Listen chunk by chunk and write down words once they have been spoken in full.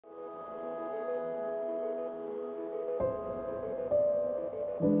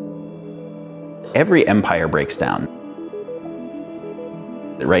Every empire breaks down.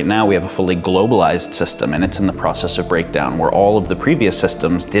 Right now we have a fully globalized system, and it's in the process of breakdown, where all of the previous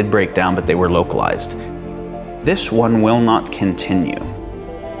systems did break down, but they were localized. This one will not continue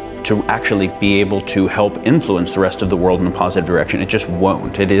to actually be able to help influence the rest of the world in a positive direction. It just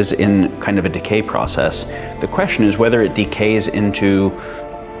won't. It is in kind of a decay process. The question is whether it decays into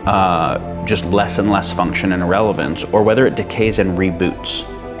just less and less function and irrelevance, or whether it decays and reboots.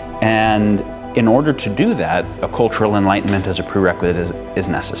 And in order to do that, a cultural enlightenment as a prerequisite is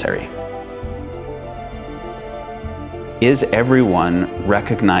necessary. Is everyone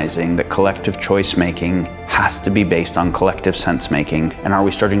recognizing that collective choice making has to be based on collective sense making? And are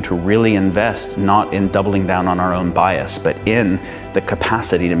we starting to really invest not in doubling down on our own bias, but in the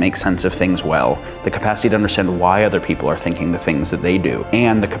capacity to make sense of things well, the capacity to understand why other people are thinking the things that they do,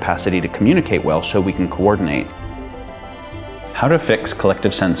 and the capacity to communicate well so we can coordinate? How to fix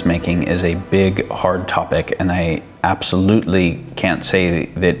collective sense making is a big, hard topic, and I absolutely can't say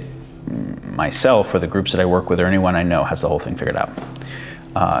that myself or the groups that I work with or anyone I know has the whole thing figured out.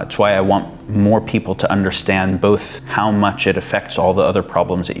 It's why I want more people to understand both how much it affects all the other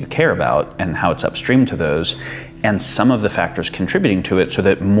problems that you care about and how it's upstream to those, and some of the factors contributing to it, so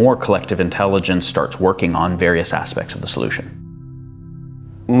that more collective intelligence starts working on various aspects of the solution.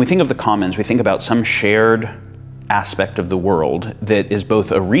 When we think of the commons, we think about some shared aspect of the world that is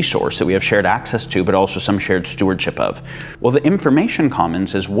both a resource that we have shared access to, but also some shared stewardship of. Well, the information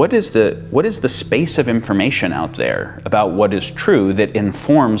commons is what is the space of information out there about what is true that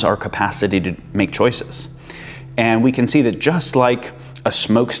informs our capacity to make choices. And we can see that just like a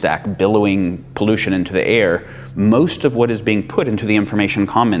smokestack billowing pollution into the air, most of what is being put into the information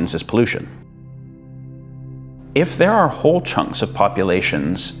commons is pollution. If there are whole chunks of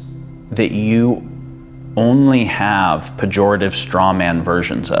populations that you only have pejorative straw man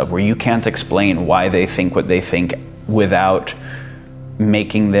versions of, where you can't explain why they think what they think without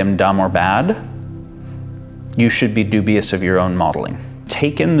making them dumb or bad, you should be dubious of your own modeling.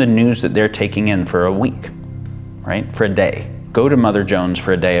 Take in the news that they're taking in for a week, right? For a day. Go to Mother Jones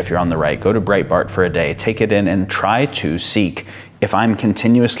for a day if you're on the right. Go to Breitbart for a day. Take it in and try to seek, if I'm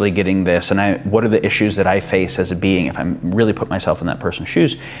continuously getting this, and what are the issues that I face as a being if I really put myself in that person's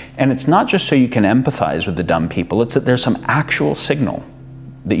shoes? And it's not just so you can empathize with the dumb people, it's that there's some actual signal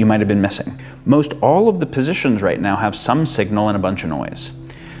that you might have been missing. Most all of the positions right now have some signal and a bunch of noise.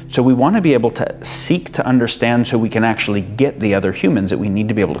 So we want to be able to seek to understand so we can actually get the other humans that we need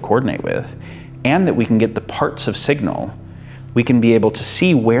to be able to coordinate with, and that we can get the parts of signal. We can be able to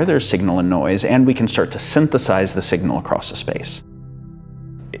see where there's signal and noise, and we can start to synthesize the signal across the space.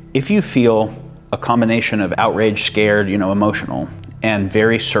 If you feel a combination of outraged, scared, emotional, and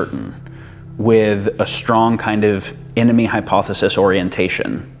very certain, with a strong kind of enemy hypothesis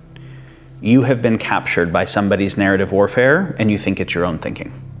orientation, you have been captured by somebody's narrative warfare and you think it's your own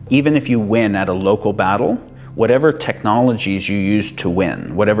thinking. Even if you win at a local battle, whatever technologies you use to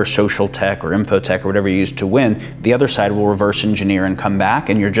win, whatever social tech or infotech or whatever you use to win, the other side will reverse engineer and come back,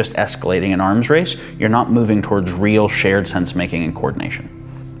 and you're just escalating an arms race. You're not moving towards real shared sense making and coordination.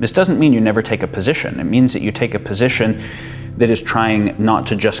 This doesn't mean you never take a position. It means that you take a position that is trying not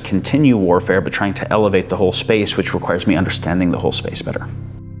to just continue warfare, but trying to elevate the whole space, which requires me understanding the whole space better.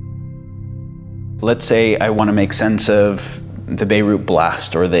 Let's say I want to make sense of the Beirut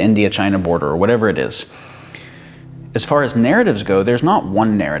blast or the India-China border or whatever it is. As far as narratives go, there's not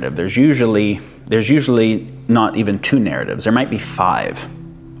one narrative. There's usually not even two narratives. There might be 5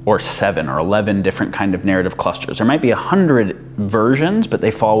 or 7 or 11 different kind of narrative clusters. There might be 100 versions, but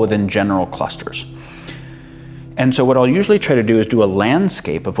they fall within general clusters. And so what I'll usually try to do is do a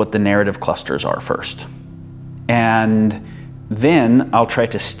landscape of what the narrative clusters are first. And then I'll try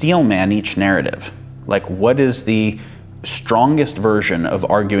to steelman each narrative. Like, what is the strongest version of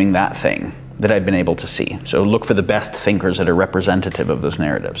arguing that thing that I've been able to see? So look for the best thinkers that are representative of those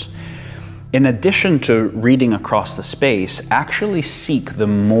narratives. In addition to reading across the space, actually seek the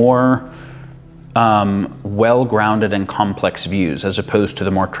more well-grounded and complex views as opposed to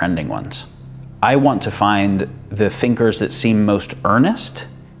the more trending ones. I want to find the thinkers that seem most earnest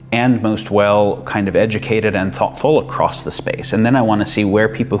and most well kind of educated and thoughtful across the space. And then I want to see where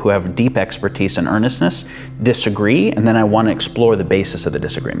people who have deep expertise and earnestness disagree, and then I want to explore the basis of the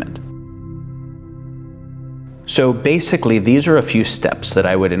disagreement. So basically, these are a few steps that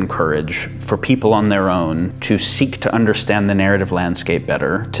I would encourage for people on their own to seek to understand the narrative landscape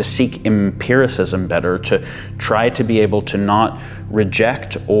better, to seek empiricism better, to try to be able to not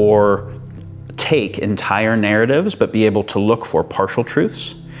reject or take entire narratives, but be able to look for partial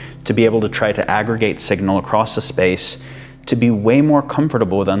truths, to be able to try to aggregate signal across the space, to be way more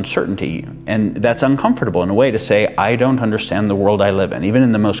comfortable with uncertainty. And that's uncomfortable in a way to say, I don't understand the world I live in. Even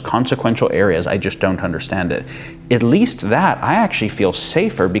in the most consequential areas, I just don't understand it. At least that, I actually feel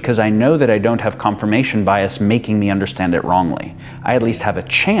safer because I know that I don't have confirmation bias making me understand it wrongly. I at least have a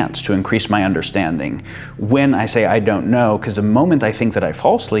chance to increase my understanding when I say I don't know, because the moment I think that I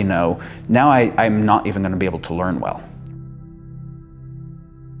falsely know, now I'm not even going to be able to learn well.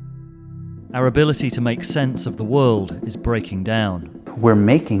 Our ability to make sense of the world is breaking down. We're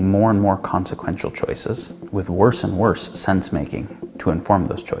making more and more consequential choices with worse and worse sense-making to inform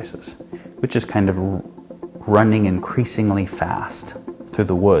those choices, which is kind of running increasingly fast through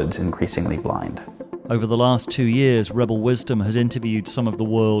the woods, increasingly blind. Over the last 2 years, Rebel Wisdom has interviewed some of the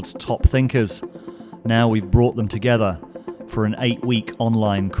world's top thinkers. Now we've brought them together for an 8-week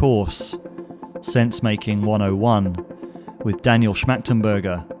online course, Sensemaking 101, with Daniel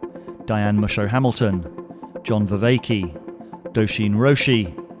Schmachtenberger, Diane Musho-Hamilton, John Vervaeke, Doshin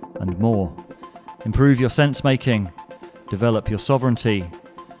Roshi, and more. Improve your sense-making, develop your sovereignty,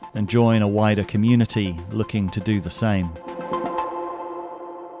 and join a wider community looking to do the same.